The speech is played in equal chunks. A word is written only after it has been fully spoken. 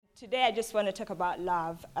Today I just want to talk about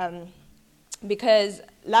love because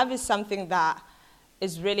love is something that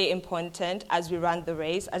is really important as we run the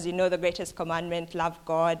race. As you know, the greatest commandment, love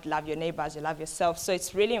God, love your neighbor as you love yourself. So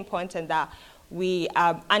it's really important that we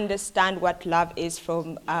understand what love is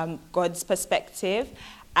from God's perspective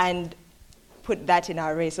and put that in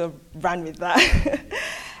our race, or run with that.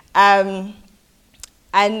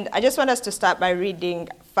 And I just want us to start by reading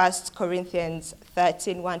 1 Corinthians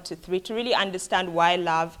 13, 1-3, to really understand why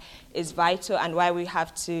love is vital and why we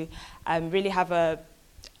have to really have a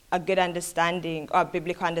good understanding, or a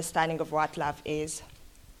biblical understanding of what love is.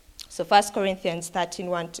 So 1 Corinthians 13,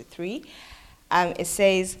 1-3, it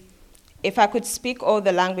says, "If I could speak all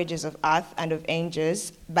the languages of earth and of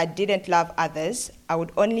angels, but didn't love others, I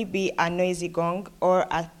would only be a noisy gong or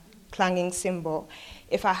a clanging cymbal.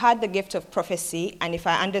 If I had the gift of prophecy, and if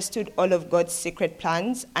I understood all of God's secret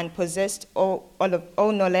plans and possessed all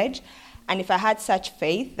knowledge, and if I had such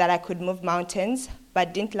faith that I could move mountains,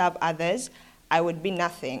 but didn't love others, I would be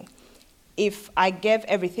nothing. If I gave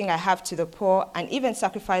everything I have to the poor and even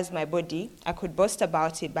sacrificed my body, I could boast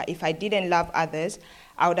about it, but if I didn't love others,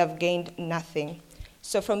 I would have gained nothing."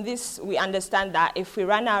 So from this, we understand that if we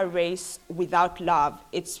run our race without love,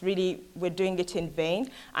 it's really, we're doing it in vain.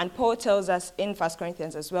 And Paul tells us in 1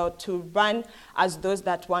 Corinthians as well to run as those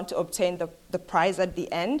that want to obtain the prize at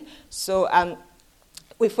the end. So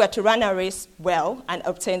if we're to run our race well and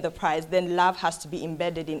obtain the prize, then love has to be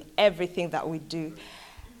embedded in everything that we do.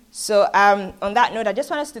 So on that note, I just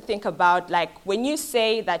want us to think about, like, when you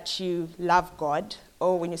say that you love God,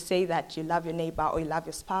 or when you say that you love your neighbor, or you love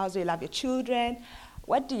your spouse, or you love your children,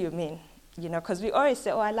 what do you mean? You know, because we always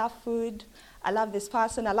say, oh, I love food, I love this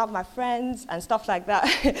person, I love my friends, and stuff like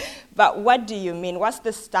that. But what do you mean? What's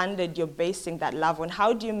the standard you're basing that love on?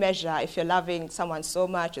 How do you measure if you're loving someone so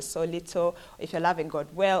much or so little, if you're loving God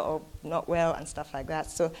well or not well, and stuff like that?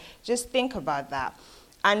 So just think about that.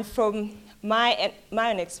 And from my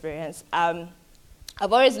own experience,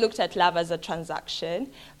 I've always looked at love as a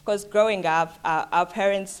transaction, because growing up, our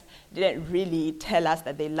parents didn't really tell us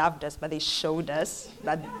that they loved us, but they showed us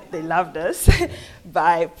that they loved us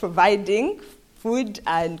by providing food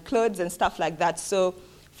and clothes and stuff like that. So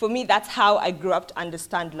for me, that's how I grew up to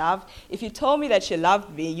understand love. If you told me that you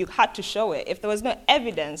loved me, you had to show it. If there was no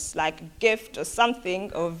evidence, like a gift or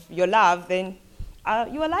something of your love, then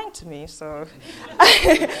you were lying to me. So,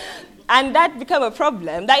 and that became a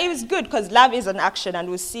problem. That it was good, because love is an action, and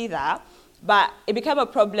we'll see that. But it became a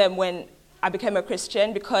problem when I became a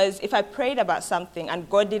Christian, because if I prayed about something and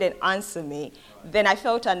God didn't answer me, then I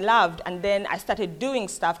felt unloved, and then I started doing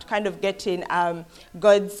stuff to kind of get in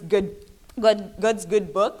God's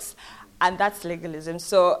good books, and that's legalism.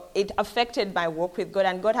 So it affected my walk with God,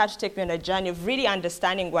 and God had to take me on a journey of really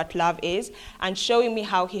understanding what love is and showing me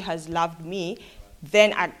how He has loved me.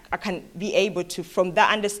 Then I can be able to, from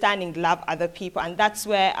that understanding, love other people, and that's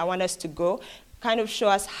where I want us to go. Kind of show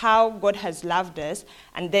us how God has loved us,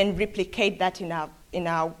 and then replicate that in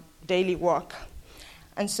our daily walk.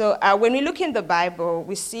 And so when we look in the Bible,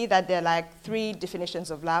 we see that there are like 3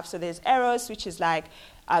 definitions of love. So there's eros, which is like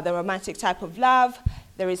the romantic type of love.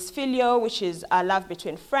 There is phileo, which is love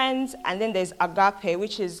between friends. And then there's agape,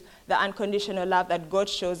 which is the unconditional love that God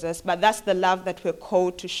shows us. But that's the love that we're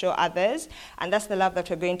called to show others. And that's the love that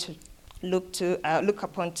we're going to look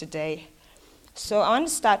upon today. So I want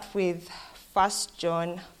to start with 1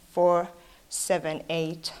 John 4, 7,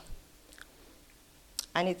 8.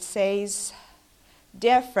 And it says,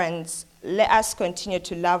 "Dear friends, let us continue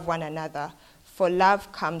to love one another, for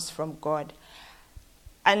love comes from God."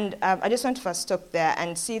 And I just want to first stop there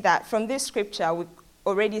and see that from this scripture, we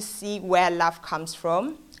already see where love comes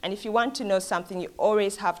from. And if you want to know something, you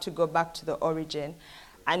always have to go back to the origin.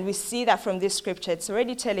 And we see that from this scripture, it's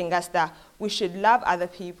already telling us that we should love other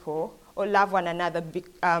people or love one another,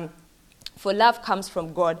 for love comes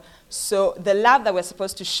from God. So the love that we're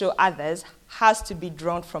supposed to show others has to be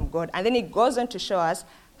drawn from God. And then it goes on to show us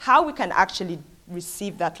how we can actually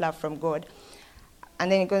receive that love from God.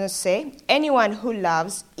 And then it's going to say, anyone who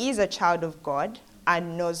loves is a child of God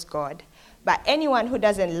and knows God. But anyone who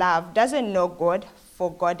doesn't love doesn't know God,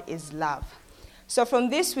 for God is love. So from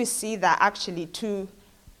this we see that actually to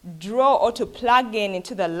draw or to plug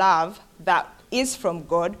into the love that is from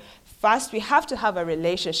God, first, we have to have a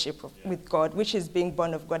relationship with God, which is being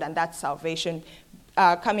born of God, and that's salvation,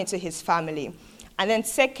 coming to His family. And then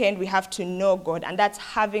second, we have to know God, and that's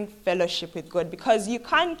having fellowship with God, because you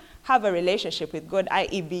can't have a relationship with God,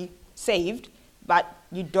 i.e. be saved, but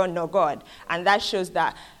you don't know God. And that shows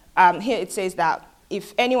that, here it says that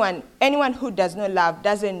if anyone who does not love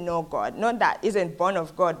doesn't know God, not that isn't born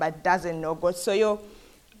of God, but doesn't know God. So your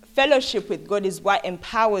fellowship with God is what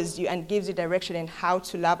empowers you and gives you direction in how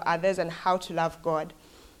to love others and how to love God.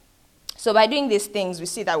 So by doing these things, we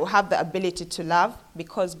see that we have the ability to love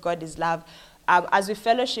because God is love. As we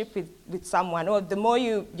fellowship with someone, or the more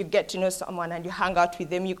you get to know someone and you hang out with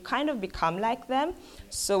them, you kind of become like them.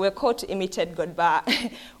 So we're called to imitate God, but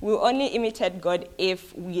we'll only imitate God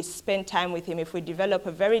if we spend time with him, if we develop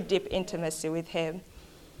a very deep intimacy with him.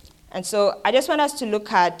 And so I just want us to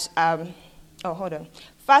look at, 1 John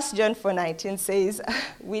 4:19 says,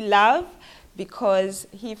 we love because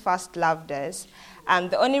he first loved us.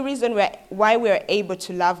 The only reason why we're able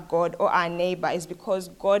to love God or our neighbor is because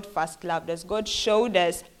God first loved us. God showed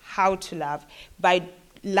us how to love by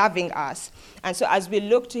loving us. And so as we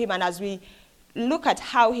look to him and as we look at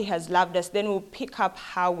how he has loved us, then we'll pick up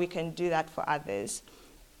how we can do that for others.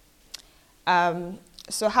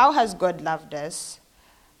 So how has God loved us?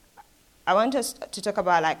 I want us to talk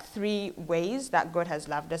about 3 ways that God has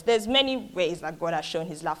loved us. There's many ways that God has shown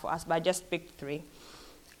his love for us, but I just picked 3.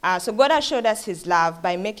 So God has showed us his love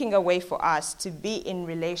by making a way for us to be in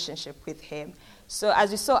relationship with him. So as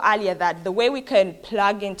we saw earlier, that the way we can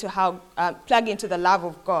plug into the love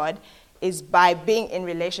of God is by being in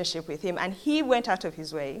relationship with him. And he went out of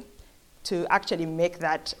his way to actually make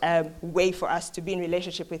that way for us to be in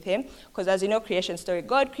relationship with him. Because as you know, creation story,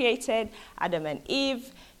 God created Adam and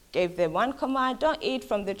Eve, gave them one command: don't eat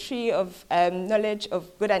from the tree of knowledge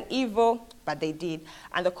of good and evil, but they did.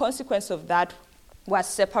 And the consequence of that was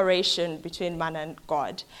separation between man and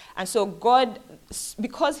God. And so God,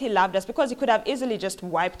 because he loved us, because he could have easily just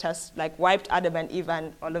wiped us, wiped Adam and Eve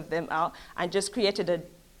and all of them out, and just created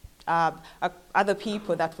other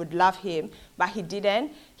people that would love him, but he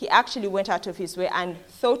didn't. He actually went out of his way and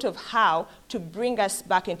thought of how to bring us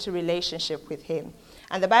back into relationship with him.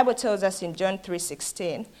 And the Bible tells us in John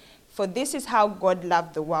 3:16, for this is how God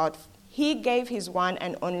loved the world. He gave his one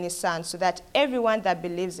and only Son, so that everyone that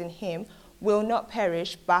believes in him will not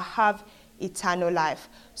perish, but have eternal life.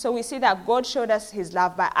 So we see that God showed us his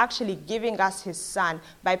love by actually giving us his Son,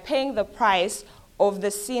 by paying the price of the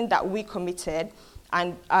sin that we committed,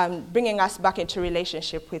 and bringing us back into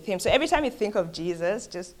relationship with him. So every time you think of Jesus,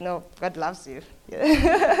 just know God loves you.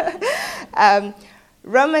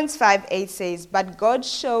 Romans 5:8 says, but God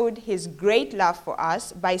showed his great love for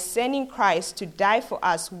us by sending Christ to die for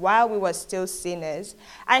us while we were still sinners.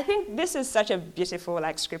 I think this is such a beautiful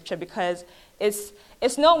scripture, because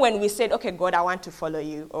it's not when we said, okay, God, I want to follow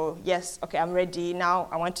you, or yes, okay, I'm ready now,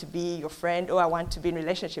 I want to be your friend, or I want to be in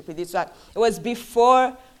relationship with you. So it was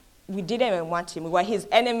before we didn't even want him. We were his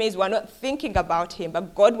enemies. We were not thinking about him,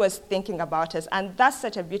 but God was thinking about us. And that's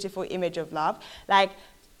such a beautiful image of love.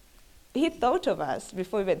 He thought of us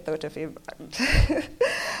before we even thought of him.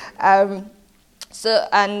 And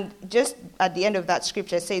just at the end of that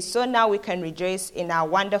scripture, it says, so now we can rejoice in our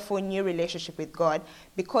wonderful new relationship with God,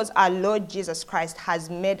 because our Lord Jesus Christ has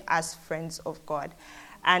made us friends of God.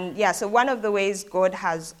 And so one of the ways God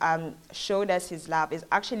has showed us his love is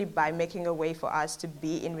actually by making a way for us to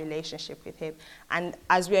be in relationship with him. And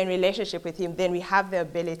as we're in relationship with him, then we have the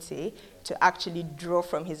ability to actually draw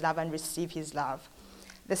from his love and receive his love.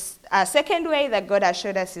 The second way that God has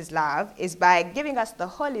showed us his love is by giving us the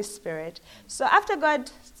Holy Spirit. So after God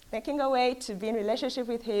making a way to be in relationship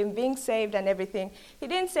with him, being saved and everything, he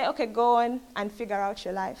didn't say, okay, go on and figure out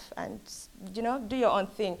your life and, do your own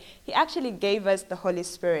thing. He actually gave us the Holy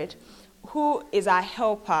Spirit, who is our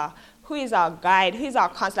helper, who is our guide, who is our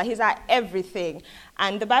counselor, he's our everything.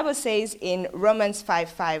 And the Bible says in Romans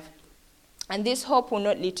 5:5, and this hope will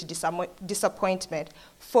not lead to disappointment,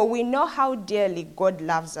 for we know how dearly God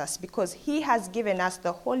loves us, because he has given us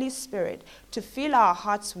the Holy Spirit to fill our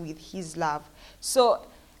hearts with his love. So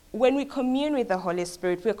when we commune with the Holy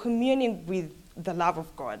Spirit, we're communing with the love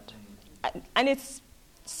of God. And it's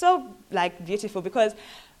so beautiful, because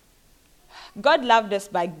God loved us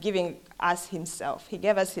by giving us himself. He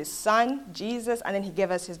gave us his Son, Jesus, and then he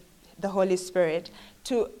gave us the Holy Spirit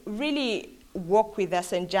to really walk with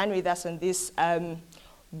us and journey with us on this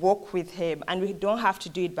walk with him. And we don't have to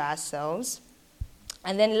do it by ourselves.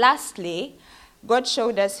 And then lastly, God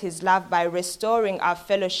showed us his love by restoring our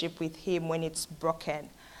fellowship with him when it's broken.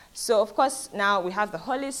 So, of course, now we have the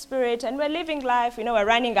Holy Spirit and we're living life, we're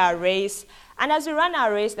running our race. And as we run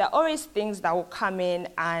our race, there are always things that will come in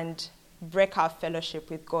and break our fellowship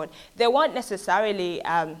with God. They won't necessarily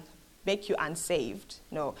make you unsaved,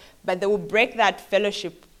 no, but they will break that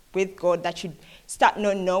fellowship with God, that you start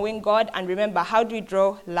not knowing God. And remember, how do we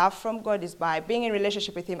draw love from God is by being in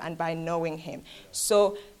relationship with him and by knowing him.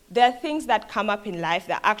 So there are things that come up in life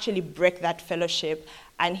that actually break that fellowship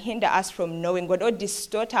and hinder us from knowing God, or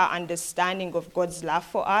distort our understanding of God's love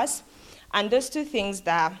for us. And those two things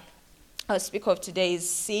that I'll speak of today is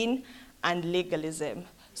sin and legalism.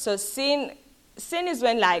 So sin is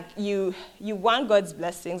when like you want God's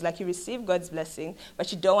blessings, like you receive God's blessing,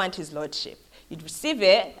 but you don't want his lordship. You'd receive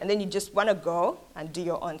it, and then you just want to go and do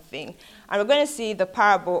your own thing. And we're going to see the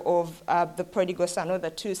parable of the prodigal son, or the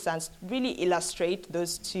two sons, really illustrate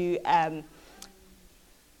those two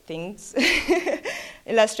things.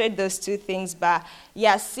 Illustrate those two things. But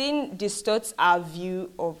yeah, sin distorts our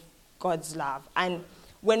view of God's love. And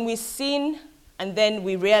when we sin, and then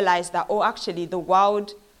we realize that, oh, actually, the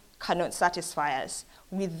world cannot satisfy us,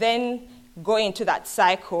 we then go into that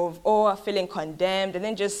cycle of, oh, feeling condemned, and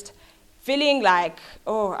then just feeling like,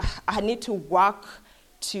 oh, I need to work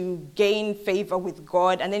to gain favor with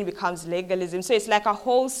God, and then it becomes legalism. So it's like a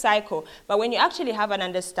whole cycle. But when you actually have an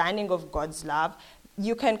understanding of God's love,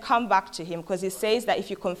 you can come back to him, because he says that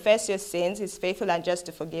if you confess your sins, he's faithful and just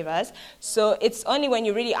to forgive us. So it's only when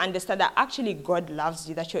you really understand that actually God loves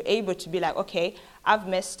you that you're able to be like, okay, I've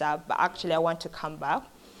messed up, but actually I want to come back.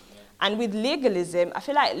 And with legalism, I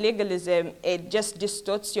feel like legalism, it just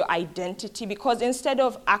distorts your identity, because instead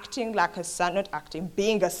of acting like a son,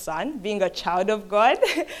 being a son, being a child of God,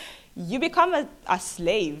 you become a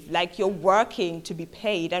slave. Like you're working to be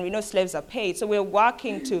paid, and we know slaves are paid. So we're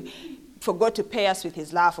working for God to pay us with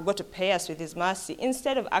his love, for God to pay us with his mercy,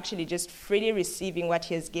 instead of actually just freely receiving what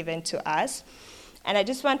he has given to us. And I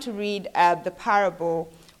just want to read the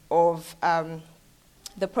parable of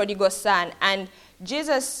the prodigal son. And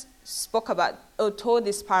Jesus told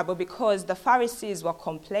this parable because the Pharisees were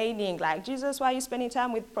complaining, like, Jesus, why are you spending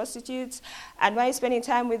time with prostitutes? And why are you spending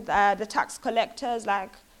time with the tax collectors?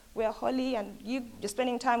 Like, we're holy, and you're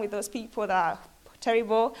spending time with those people that are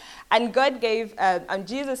terrible. And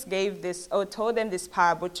Jesus told them this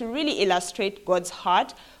parable to really illustrate God's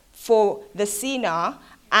heart for the sinner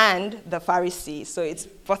and the Pharisee. So it's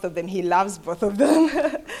both of them. He loves both of them.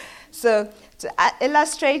 So to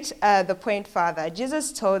illustrate the point further,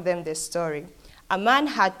 Jesus told them this story. A man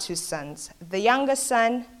had two sons. The younger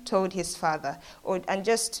son told his father, and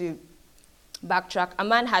just to backtrack, a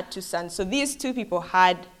man had two sons. So these two people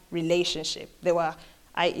had relationship. They were,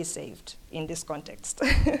 i.e. saved in this context.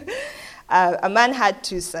 A man had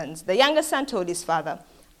two sons. The younger son told his father,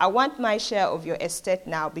 I want my share of your estate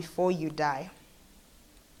now before you die.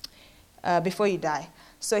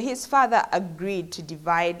 So his father agreed to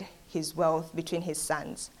divide his wealth between his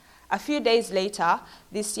sons. A few days later,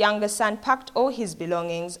 this younger son packed all his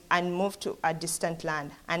belongings and moved to a distant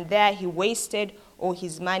land, and there he wasted all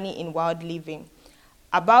his money in wild living.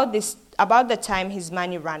 About the time his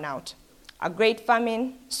money ran out, a great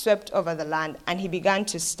famine swept over the land, and he began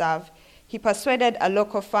to starve. He persuaded a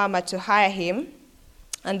local farmer to hire him,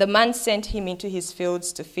 and the man sent him into his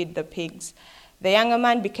fields to feed the pigs. The younger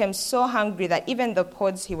man became so hungry that even the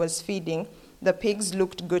pods he was feeding, the pigs,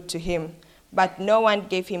 looked good to him, but no one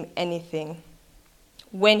gave him anything.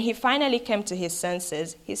 When he finally came to his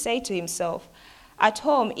senses, he said to himself, at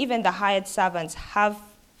home, even the hired servants have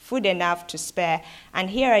food enough to spare,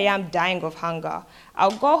 and here I am dying of hunger.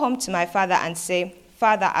 I'll go home to my father and say,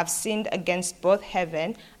 Father, I've sinned against both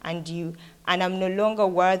heaven and you, and I'm no longer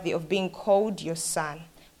worthy of being called your son.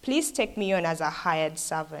 Please take me on as a hired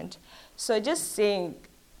servant. So just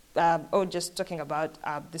talking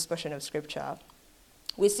about this portion of scripture,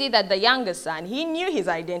 we see that the younger son, he knew his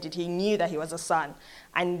identity. He knew that he was a son,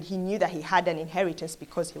 and he knew that he had an inheritance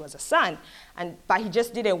because he was a son. But he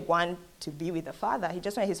just didn't want to be with the father. He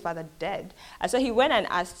just wanted his father dead. And so he went and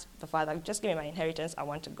asked the father, just give me my inheritance, I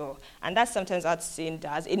want to go. And that's sometimes what sin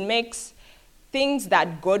does. It makes things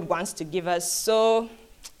that God wants to give us so,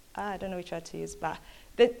 I don't know which word to use, but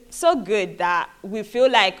so good that we feel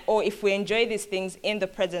like, if we enjoy these things in the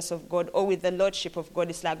presence of God or with the lordship of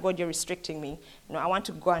God, it's like, God, you're restricting me. No, I want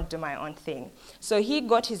to go and do my own thing. So he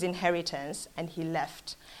got his inheritance and he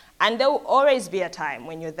left. And there will always be a time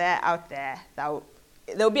when you're out there, there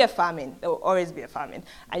will be a famine. There will always be a famine.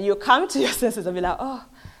 And you come to your senses and be like,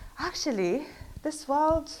 actually, this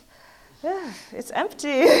world, it's empty.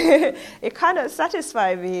 It cannot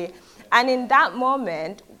satisfy me. And in that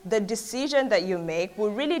moment, the decision that you make will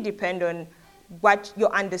really depend on what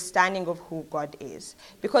your understanding of who God is.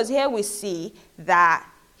 Because here we see that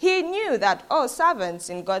he knew that, servants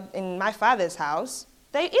in my father's house,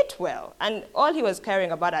 they eat well. And all he was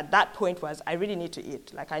caring about at that point was, I really need to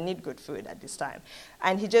eat. Like, I need good food at this time.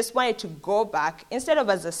 And he just wanted to go back, instead of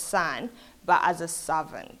as a son, but as a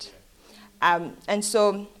servant. And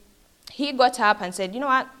so he got up and said, you know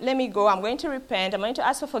what, let me go. I'm going to repent. I'm going to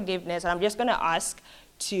ask for forgiveness. And I'm just going to ask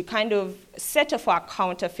to kind of set up for a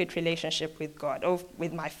counterfeit relationship with God or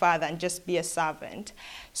with my father and just be a servant.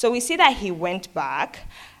 So we see that he went back.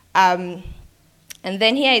 And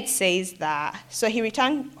then here it says that, so he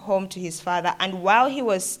returned home to his father, and while he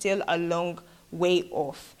was still a long way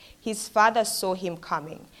off, his father saw him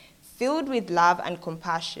coming. Filled with love and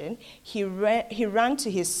compassion, he ran to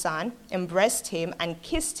his son, embraced him, and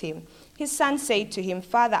kissed him. His son said to him,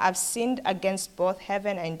 "Father, I've sinned against both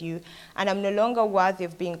heaven and you, and I'm no longer worthy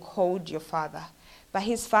of being called your father." But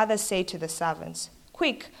his father said to the servants,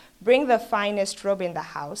 "Quick, bring the finest robe in the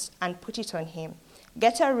house and put it on him.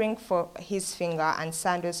 Get a ring for his finger and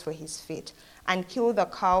sandals for his feet, and kill the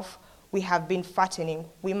calf we have been fattening.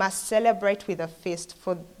 We must celebrate with a feast,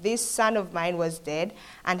 for this son of mine was dead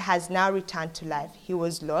and has now returned to life. He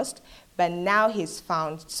was lost, but now he's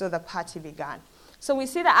found." So the party began. So we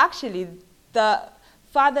see that actually the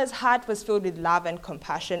father's heart was filled with love and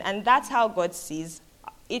compassion, and that's how God sees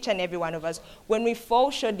each and every one of us. When we fall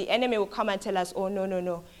short, the enemy will come and tell us, "Oh, no, no,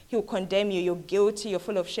 no." He will condemn you. You're guilty. You're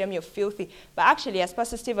full of shame. You're filthy. But actually, as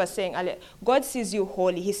Pastor Steve was saying earlier, God sees you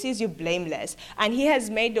holy. He sees you blameless. And he has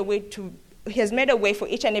made a way for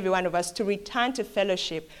each and every one of us to return to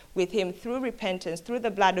fellowship with him through repentance, through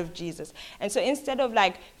the blood of Jesus. And so instead of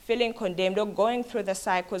feeling condemned or going through the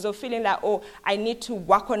cycles or feeling like, "Oh, I need to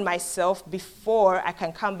work on myself before I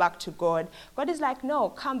can come back to God," God is like, "No,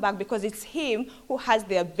 come back," because it's him who has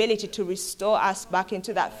the ability to restore us back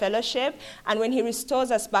into that fellowship. And when he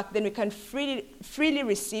restores us back, then we can freely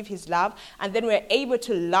receive his love, and then we're able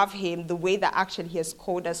to love him the way that actually he has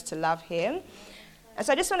called us to love him. And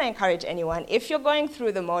so I just want to encourage anyone, if you're going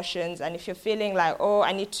through the motions and if you're feeling like, "Oh,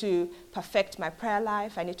 I need to perfect my prayer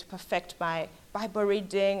life, I need to perfect my Bible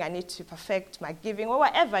reading, I need to perfect my giving," or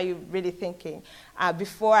whatever you're really thinking,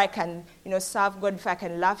 before I can serve God, before I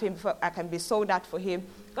can love him, before I can be sold out for him,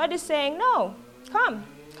 God is saying, "No, come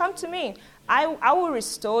to me. I will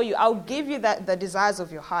restore you. I'll give you the desires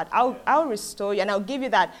of your heart. I'll restore you, and I'll give you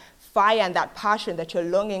that fire and that passion that you're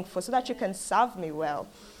longing for so that you can serve me well."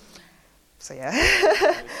 So yeah.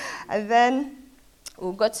 And then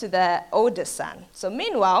we'll go to the older son. So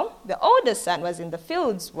meanwhile, the older son was in the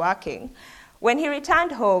fields working. When he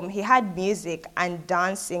returned home, he had music and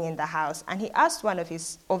dancing in the house, and he asked one of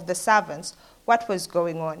the servants what was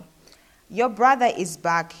going on. "Your brother is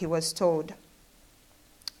back," he was told,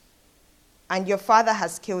 "and your father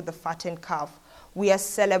has killed the fattened calf. We are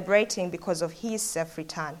celebrating because of his safe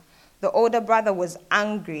return." The older brother was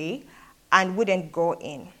angry and wouldn't go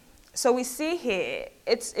in. So we see here,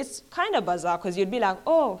 it's kind of bizarre, because you'd be like,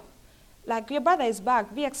 "Oh, your brother is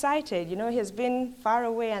back, be excited, he's been far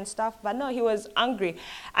away and stuff." But no, he was angry.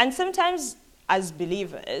 And sometimes as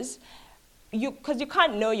believers, because you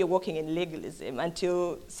can't know you're walking in legalism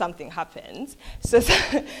until something happens. So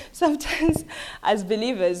sometimes as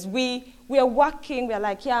believers, we are working, we're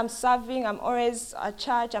like, "Yeah, I'm serving, I'm always at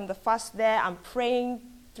church, I'm the first there, I'm praying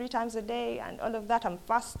 3 times a day and all of that, I'm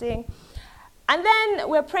fasting." And then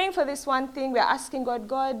we're praying for this one thing, we're asking God,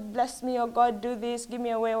 "God, bless me," or "God, do this, give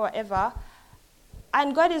me a way," or whatever.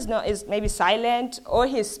 And God is maybe silent, or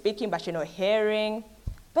he's speaking but you're not hearing.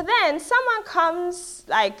 But then someone comes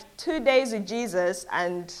 2 days with Jesus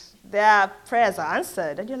and their prayers are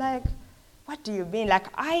answered. And you're like, "What do you mean?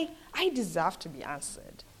 I deserve to be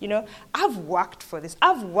answered. I've worked for this.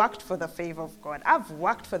 I've worked for the favor of God. I've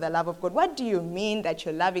worked for the love of God. What do you mean that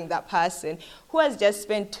you're loving that person who has just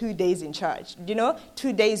spent 2 days in church?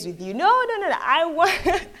 2 days with you? No. I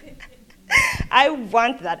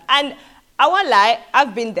want that." And I won't lie,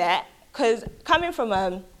 I've been there, because coming from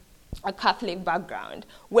a Catholic background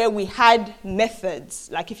where we had methods,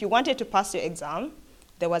 if you wanted to pass your exam,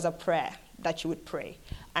 there was a prayer that you would pray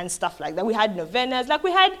and stuff like that. We had novenas,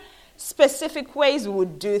 we had specific ways we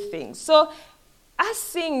would do things. So us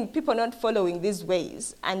seeing people not following these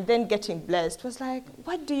ways and then getting blessed was like,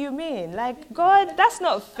 "What do you mean? God, that's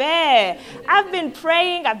not fair. I've been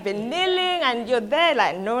praying, I've been kneeling, and you're there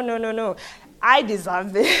no. I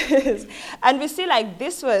deserve this." And we see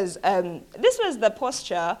this was the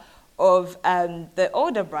posture of the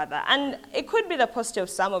older brother. And it could be the posture of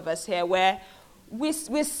some of us here, where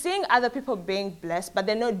we're seeing other people being blessed, but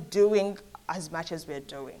they're not doing as much as we're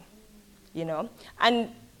doing.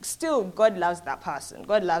 And still, God loves that person.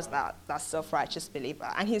 God loves that self-righteous believer.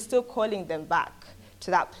 And he's still calling them back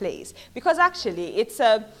to that place. Because actually, it's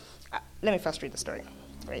a... let me first read the story.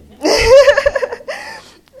 Right.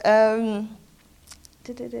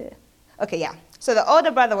 Okay, yeah. So the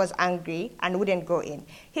older brother was angry and wouldn't go in.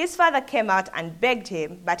 His father came out and begged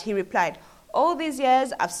him, but he replied, "All these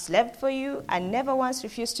years I've slept for you and never once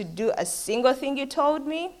refused to do a single thing you told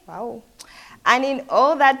me." Wow. "And in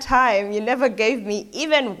all that time, you never gave me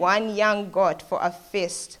even one young goat for a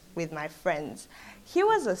feast with my friends." He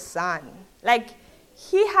was a son.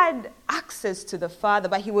 he had access to the Father,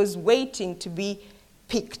 but he was waiting to be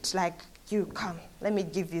picked, like, you come, let me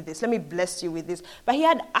give you this, let me bless you with this. But he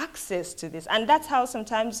had access to this. And that's how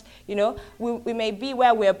sometimes, we may be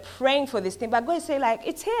where we're praying for this thing, but God is saying, like,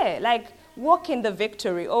 it's here, like, walk in the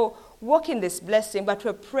victory, or walk in this blessing, but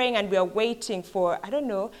we're praying and we're waiting for,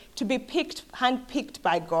 to be handpicked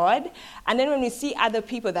by God. And then when we see other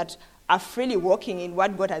people that are freely walking in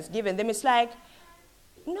what God has given them, it's like,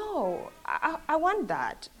 no, I want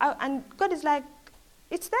that. And God is like,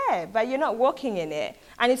 it's there, but you're not walking in it.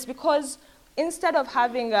 And it's because instead of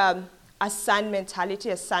having a son mentality,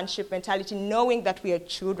 a sonship mentality, knowing that we are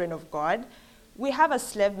children of God, we have a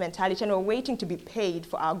slave mentality and we're waiting to be paid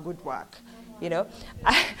for our good work. I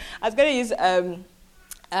was going to use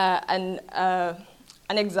an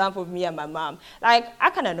example of me and my mom. Like,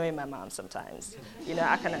 I can annoy my mom sometimes.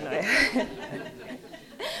 I can annoy her.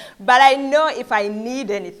 But I know if I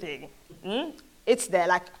need anything, it's there.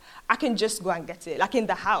 Like, I can just go and get it. Like in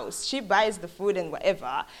the house, she buys the food and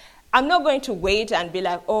whatever. I'm not going to wait and be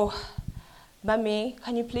like, oh, Mommy,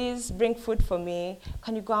 can you please bring food for me?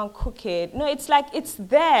 Can you go and cook it? No, it's like, it's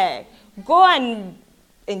there. Go and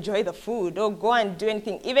enjoy the food, or go and do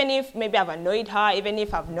anything. Even if maybe I've annoyed her, even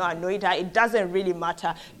if I've not annoyed her, it doesn't really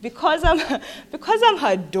matter. Because I'm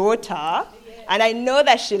her daughter, and I know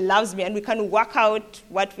that she loves me, and we can work out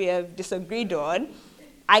what we have disagreed on,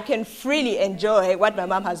 I can freely enjoy what my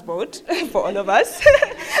mom has bought for all of us.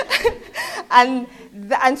 and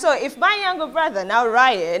so if my younger brother, now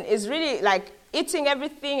Ryan, is really like eating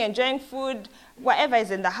everything, enjoying food, whatever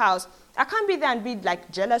is in the house, I can't be there and be like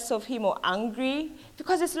jealous of him or angry,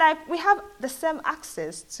 because it's like we have the same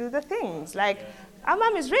access to the things. Like, our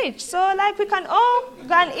mom is rich, so like we can all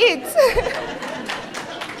go and eat.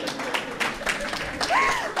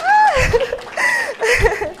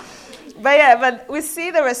 But we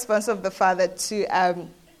see the response of the father to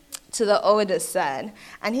the older son.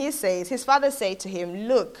 And his father said to him,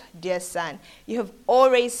 look, dear son, you have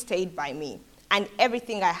always stayed by me, and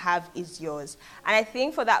everything I have is yours. And I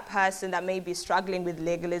think for that person that may be struggling with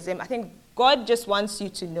legalism, I think God just wants you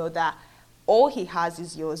to know that all he has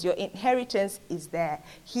is yours. Your inheritance is there.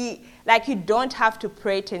 You don't have to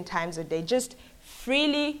pray 10 times a day. Just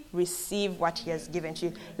freely receive what he has given to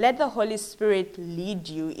you. Let the Holy Spirit lead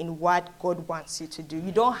you in what God wants you to do.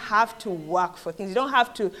 You don't have to work for things. You don't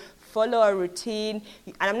have to follow a routine.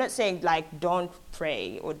 And I'm not saying, like, don't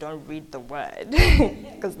pray or don't read the word,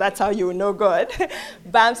 because that's how you will know God.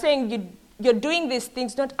 But I'm saying you're doing these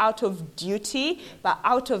things not out of duty, but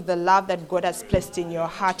out of the love that God has placed in your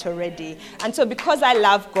heart already. And so because I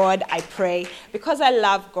love God, I pray. Because I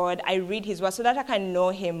love God, I read his word so that I can know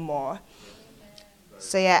him more.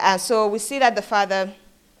 So we see that the father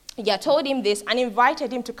told him this and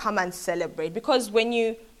invited him to come and celebrate. Because when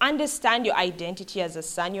you understand your identity as a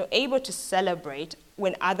son, you're able to celebrate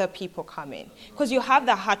when other people come in. Because you have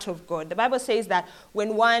the heart of God. The Bible says that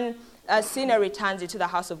when one sinner returns into the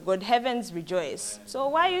house of God, heavens rejoice. So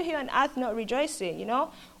why are you here on earth not rejoicing?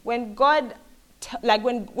 When God,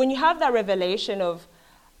 when you have that revelation of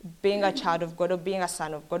being a child of God or being a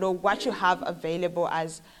son of God, or what you have available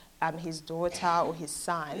as his daughter or his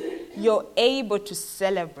son, you're able to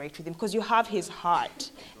celebrate with him because you have his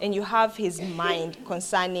heart and you have his mind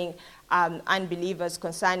concerning unbelievers,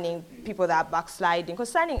 concerning people that are backsliding,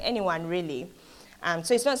 concerning anyone really.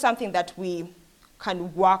 So it's not something that we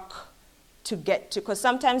can work to get to, because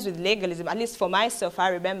sometimes with legalism, at least for myself, I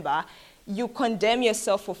remember, you condemn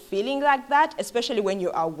yourself for feeling like that, especially when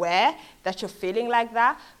you're aware that you're feeling like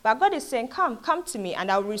that. But God is saying, come to me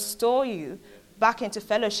and I'll restore you back into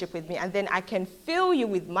fellowship with me, and then I can fill you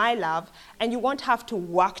with my love, and you won't have to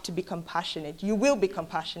work to be compassionate. You will be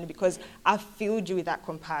compassionate because I've filled you with that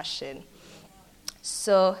compassion.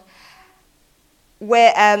 So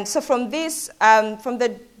from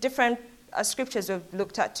the different scriptures we've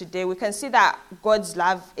looked at today, we can see that God's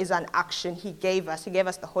love is an action he gave us. He gave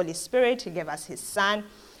us the Holy Spirit. He gave us his Son.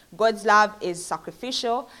 God's love is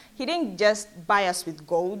sacrificial. He didn't just buy us with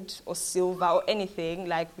gold or silver or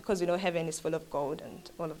anything, because heaven is full of gold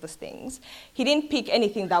and all of those things. He didn't pick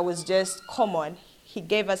anything that was just common. He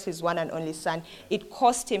gave us his one and only Son. It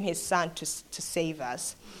cost him his Son to save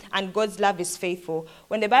us. And God's love is faithful.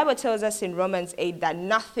 When the Bible tells us in Romans 8 that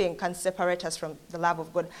nothing can separate us from the love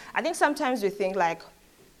of God, I think sometimes we think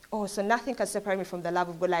so nothing can separate me from the love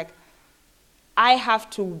of God. I have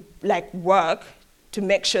to work to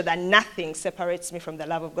make sure that nothing separates me from the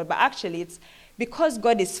love of God. But actually, Because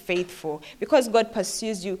God is faithful, because God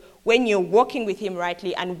pursues you when you're walking with him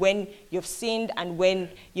rightly and when you've sinned and when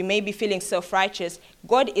you may be feeling self-righteous,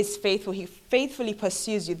 God is faithful. He faithfully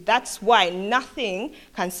pursues you. That's why nothing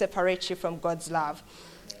can separate you from God's love.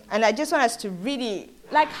 And I just want us to really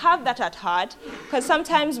have that at heart, because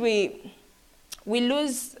sometimes we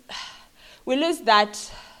lose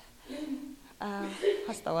that,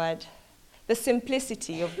 what's the word? The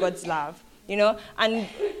simplicity of God's love. And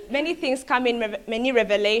many things come in, many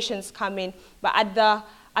revelations come in, but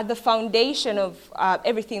at the foundation of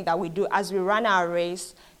everything that we do as we run our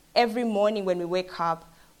race, every morning when we wake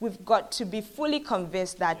up, we've got to be fully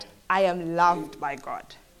convinced that I am loved by God.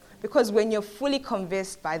 Because when you're fully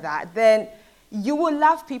convinced by that, then you will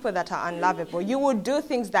love people that are unlovable. You will do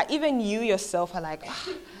things that even you yourself are like,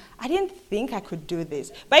 I didn't think I could do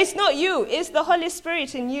this. But it's not you, it's the Holy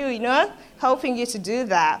Spirit in you, helping you to do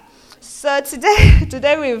that. So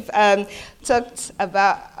today we've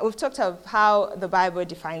talked of how the Bible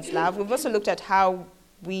defines love. We've also looked at how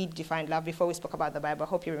we define love before we spoke about the Bible. I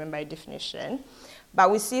hope you remember a definition. But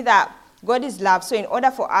we see that God is love. So in order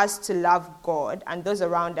for us to love God and those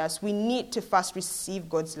around us, we need to first receive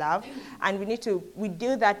God's love. And we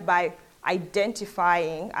do that by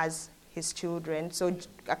identifying as his children. So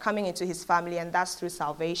coming into his family, and that's through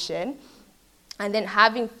salvation. And then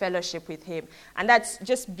having fellowship with him. And that's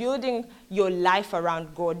just building your life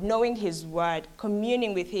around God, knowing his word,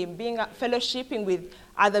 communing with him, fellowshipping with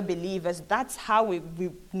other believers. That's how we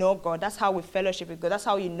know God. That's how we fellowship with God. That's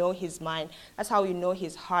how you know his mind. That's how you know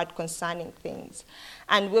his heart concerning things.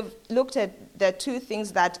 And we've looked at the two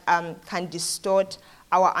things that can distort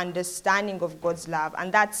our understanding of God's love.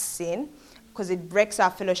 And that's sin, because it breaks our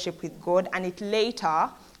fellowship with God, and it later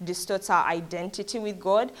distorts our identity with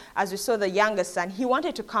God. As we saw the younger son, he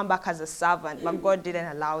wanted to come back as a servant, but God didn't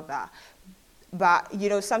allow that. But,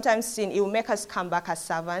 sometimes sin, it will make us come back as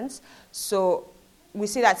servants. So we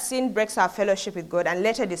see that sin breaks our fellowship with God and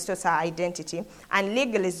later distorts our identity. And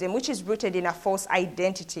legalism, which is rooted in a false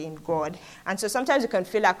identity in God. And so sometimes you can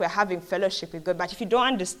feel like we're having fellowship with God, but if you don't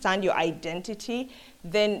understand your identity,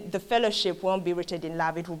 then the fellowship won't be rooted in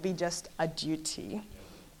love. It will be just a duty.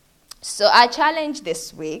 So our challenge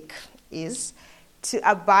this week is to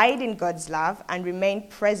abide in God's love and remain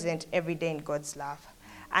present every day in God's love.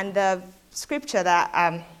 And the scripture that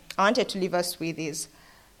I wanted to leave us with is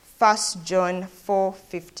 1 John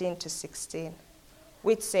 4:15-16,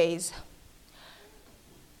 which says,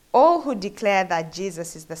 all who declare that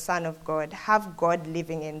Jesus is the Son of God have God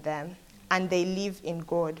living in them, and they live in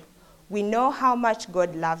God. We know how much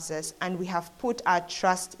God loves us, and we have put our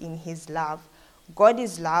trust in his love. God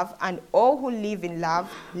is love, and all who live in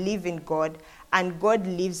love live in God, and God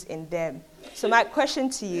lives in them. So my question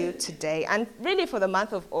to you today, and really for the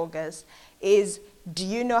month of August, is do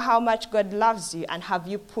you know how much God loves you, and have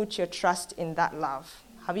you put your trust in that love?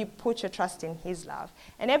 Have you put your trust in his love?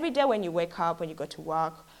 And every day when you wake up, when you go to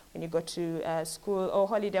work, when you go to school or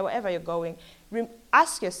holiday, wherever you're going,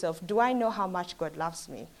 ask yourself, do I know how much God loves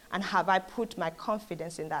me? And have I put my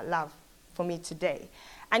confidence in that love for me today?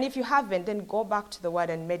 And if you haven't, then go back to the word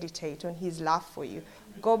and meditate on his love for you.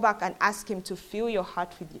 Go back and ask him to fill your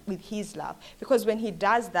heart with his love. Because when he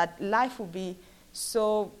does that, life will be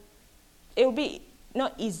it will be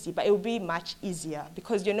not easy, but it will be much easier.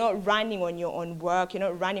 Because you're not running on your own work, you're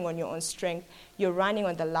not running on your own strength, you're running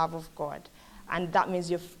on the love of God. And that means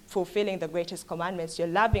you're fulfilling the greatest commandments. You're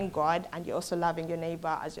loving God, and you're also loving your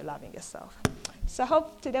neighbor as you're loving yourself. So I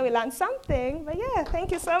hope today we learned something. But yeah,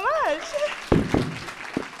 thank you so much.